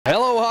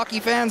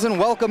hockey fans, and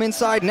welcome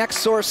inside Next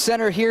Source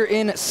Center here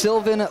in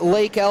Sylvan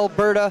Lake,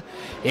 Alberta.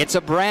 It's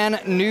a brand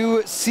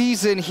new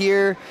season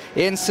here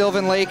in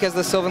Sylvan Lake as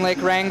the Sylvan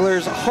Lake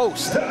Wranglers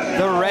host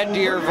the Red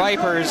Deer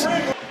Vipers.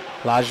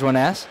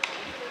 Lajoinesse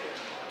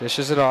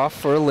dishes it off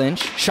for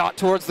Lynch. Shot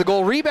towards the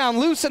goal. Rebound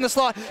loose in the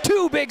slot.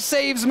 Two big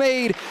saves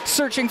made.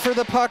 Searching for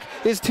the puck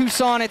is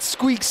Toussaint. It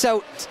squeaks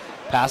out.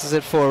 Passes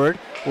it forward.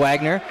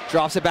 Wagner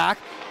drops it back.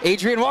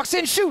 Adrian walks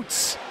in,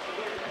 shoots.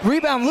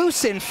 Rebound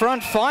loose in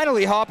front.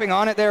 Finally hopping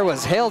on it there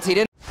was Hilt. He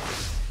didn't.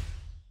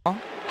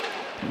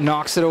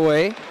 Knocks it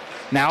away.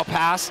 Now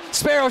pass.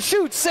 Sparrow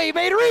shoots. Save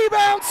made.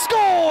 Rebound. Score!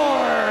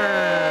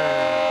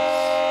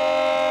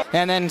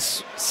 And then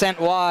sent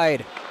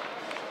wide.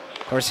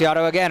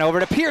 Corsiato again over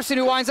to Pearson,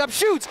 who winds up,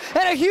 shoots,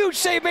 and a huge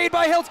save made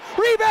by Hilt.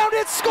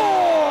 Rebounded, scores!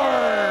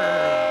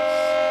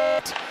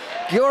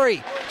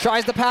 Giori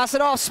tries to pass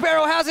it off.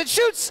 Sparrow has it,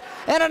 shoots,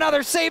 and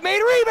another save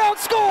made. Rebound,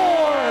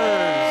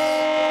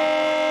 scores!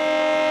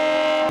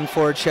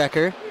 Forward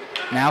checker.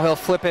 Now he'll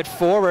flip it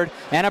forward,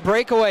 and a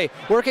breakaway.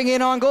 Working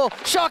in on goal.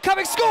 Shot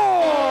coming, score!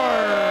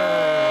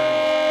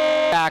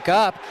 Back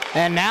up,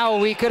 and now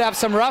we could have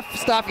some rough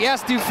stuff.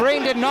 Yes,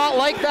 Dufresne did not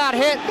like that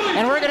hit,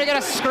 and we're going to get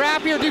a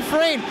scrap here.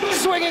 Dufresne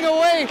swinging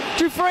away.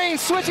 Dufresne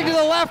switching to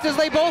the left as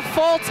they both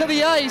fall to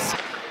the ice.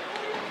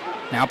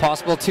 Now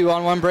possible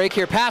 2-on-1 break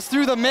here. Pass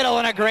through the middle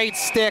and a great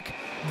stick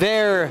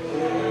there.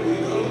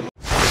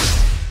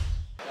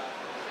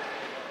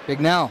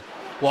 Bignell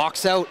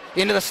walks out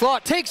into the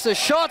slot, takes a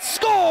shot,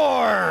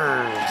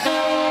 scores!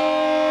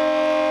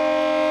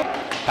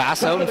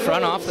 Pass out in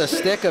front off the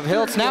stick of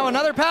Hiltz. Now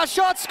another pass,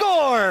 shot,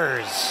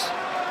 scores!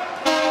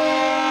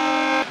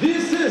 The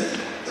assist,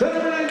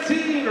 number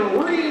 19,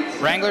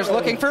 Reed. Wranglers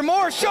looking for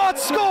more, shot,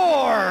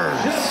 scores!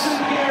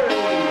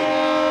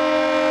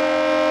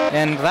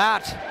 And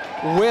that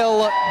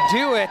will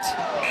do it.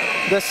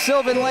 The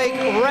Sylvan Lake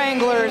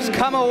Wranglers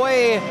come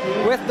away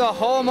with the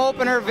home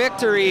opener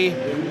victory.